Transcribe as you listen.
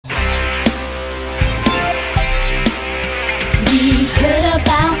We've heard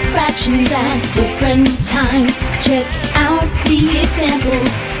about fractions at different times. Check out the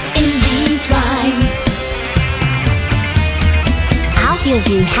examples in these rhymes. I'll give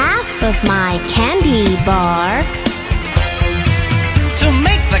you half of my candy bar. To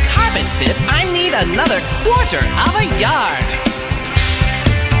make the carpet fit, I need another quarter of a yard.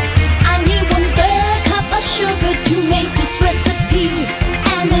 I need 1/3 cup of sugar to make this recipe,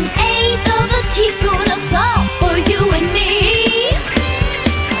 and 1/8 of a teaspoon of salt for you and me.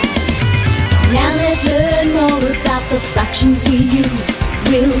 Now let's learn more about the fractions we use.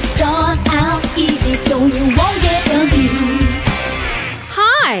 We'll start out easy so you won't get confused.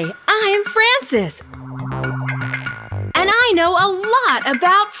 Hi, I'm Francis. And I know a lot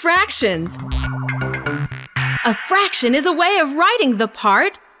about fractions. A fraction is a way of writing the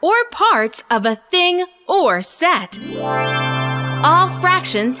part or parts of a thing or set. All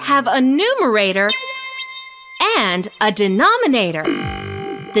fractions have a numerator and a denominator.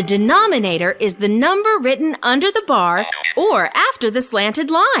 The denominator is the number written under the bar or after the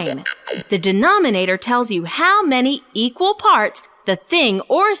slanted line. The denominator tells you how many equal parts the thing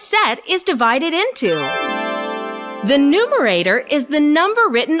or set is divided into. The numerator is the number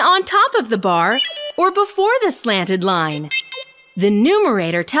written on top of the bar or before the slanted line. The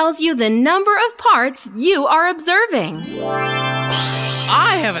numerator tells you the number of parts you are observing.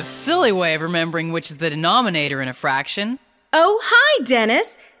 I have a silly way of remembering which is the denominator in a fraction. Oh, hi,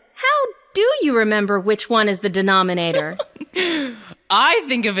 Dennis. How do you remember which one is the denominator? I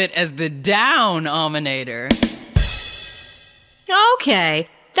think of it as the downominator. Okay,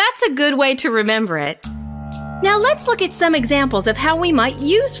 that's a good way to remember it. Now let's look at some examples of how we might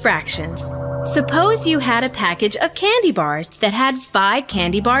use fractions. Suppose you had a package of candy bars that had 5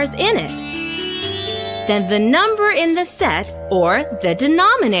 candy bars in it. Then the number in the set, or the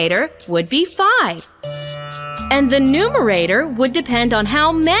denominator, would be 5. And the numerator would depend on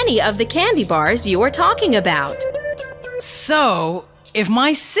how many of the candy bars you are talking about. So, if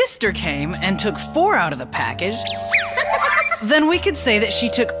my sister came and took 4 out of the package, then we could say that she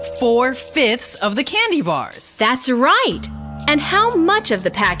took 4/5 of the candy bars. That's right. And how much of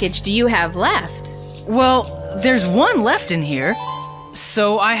the package do you have left? Well, there's 1 left in here,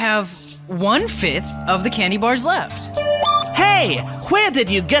 so I have 1/5 of the candy bars left. Hey, where did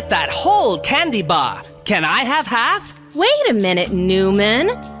you get that whole candy bar? Can I have half? Wait a minute, Newman.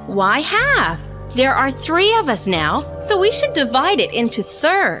 Why half? There are 3 of us now, so we should divide it into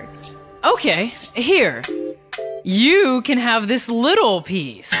thirds. Okay, here. You can have this little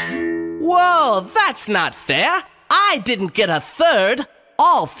piece. Whoa, that's not fair. I didn't get a third.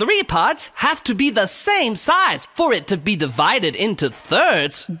 All 3 parts have to be the same size for it to be divided into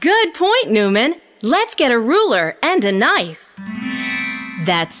thirds. Good point, Newman. Let's get a ruler and a knife.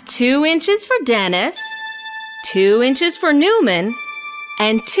 That's 2 inches for Dennis, 2 inches for Newman,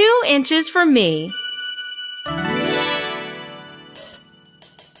 and 2 inches for me.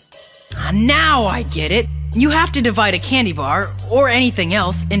 Now I get it. You have to divide a candy bar, or anything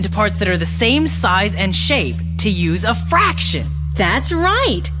else, into parts that are the same size and shape to use a fraction. That's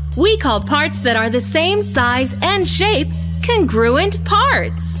right. We call parts that are the same size and shape congruent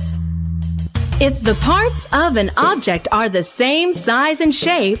parts. If the parts of an object are the same size and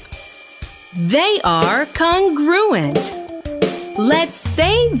shape, they are congruent. Let's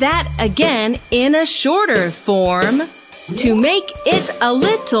say that again in a shorter form to make it a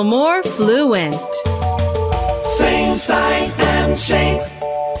little more fluent. Same size and shape,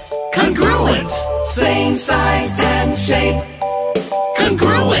 congruent. Same size and shape,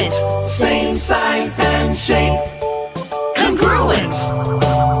 congruent. Same size and shape, congruent.